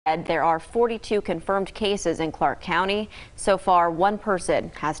There are 42 confirmed cases in Clark County. So far, one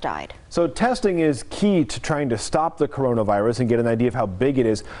person has died. So testing is key to trying to stop the coronavirus and get an idea of how big it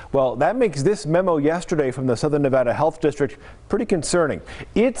is. Well, that makes this memo yesterday from the Southern Nevada Health District pretty concerning.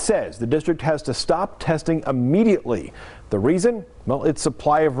 It says the district has to stop testing immediately. The reason? Well, its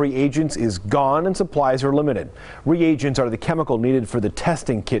supply of reagents is gone and supplies are limited. Reagents are the chemical needed for the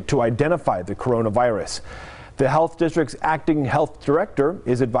testing kit to identify the coronavirus. The health district's acting health director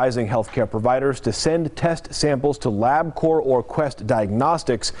is advising healthcare providers to send test samples to LabCorp or Quest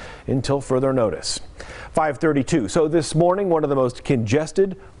Diagnostics until further notice. 5:32. So this morning, one of the most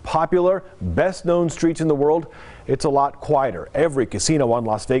congested, popular, best-known streets in the world, it's a lot quieter. Every casino on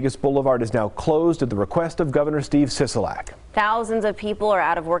Las Vegas Boulevard is now closed at the request of Governor Steve Sisolak. Thousands of people are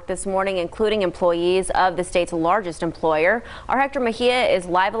out of work this morning, including employees of the state's largest employer. Our Hector Mejia is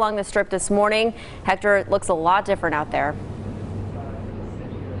live along the strip this morning. Hector, it looks a lot different out there.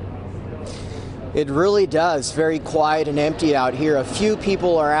 It really does. Very quiet and empty out here. A few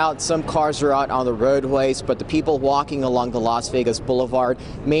people are out. Some cars are out on the roadways, but the people walking along the Las Vegas Boulevard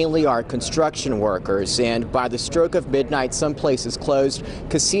mainly are construction workers. And by the stroke of midnight, some places closed.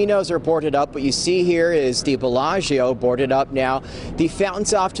 Casinos are boarded up. What you see here is the Bellagio boarded up now. The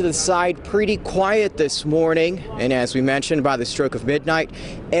fountains off to the side, pretty quiet this morning. And as we mentioned, by the stroke of midnight,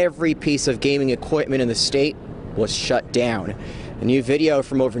 every piece of gaming equipment in the state was shut down. A new video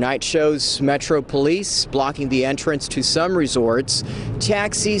from overnight shows Metro Police blocking the entrance to some resorts.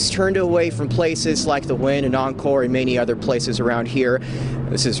 Taxis turned away from places like the Wynn and Encore and many other places around here.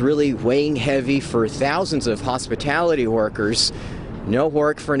 This is really weighing heavy for thousands of hospitality workers. No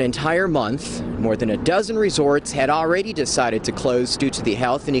work for an entire month. More than a dozen resorts had already decided to close due to the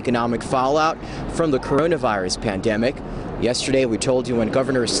health and economic fallout from the coronavirus pandemic. Yesterday, we told you when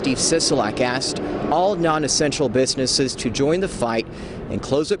Governor Steve Sisolak asked all non-essential businesses to join the fight and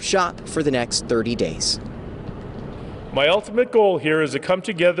close up shop for the next 30 days. My ultimate goal here is to come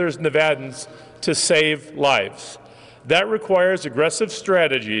together as Nevadans to save lives. That requires aggressive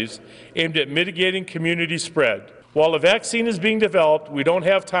strategies aimed at mitigating community spread. While a vaccine is being developed, we don't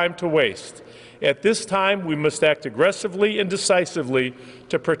have time to waste. At this time, we must act aggressively and decisively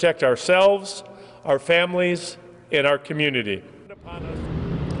to protect ourselves, our families, and our community.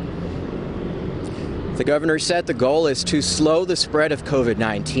 The governor said the goal is to slow the spread of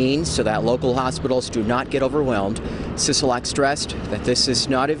COVID-19 so that local hospitals do not get overwhelmed. Sisolak stressed that this is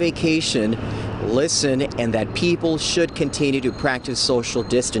not a vacation, listen, and that people should continue to practice social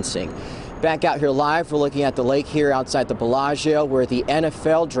distancing. Back out here live, we're looking at the lake here outside the Bellagio where the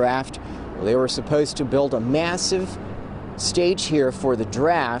NFL draft, they were supposed to build a massive stage here for the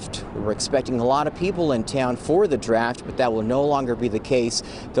draft. We were expecting a lot of people in town for the draft, but that will no longer be the case.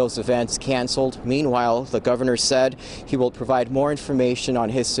 Those events canceled. Meanwhile, the governor said he will provide more information on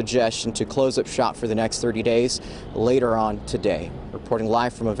his suggestion to close up shop for the next 30 days later on today. Reporting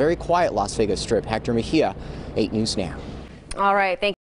live from a very quiet Las Vegas Strip, Hector Mejia, 8 News Now. All right, thank you.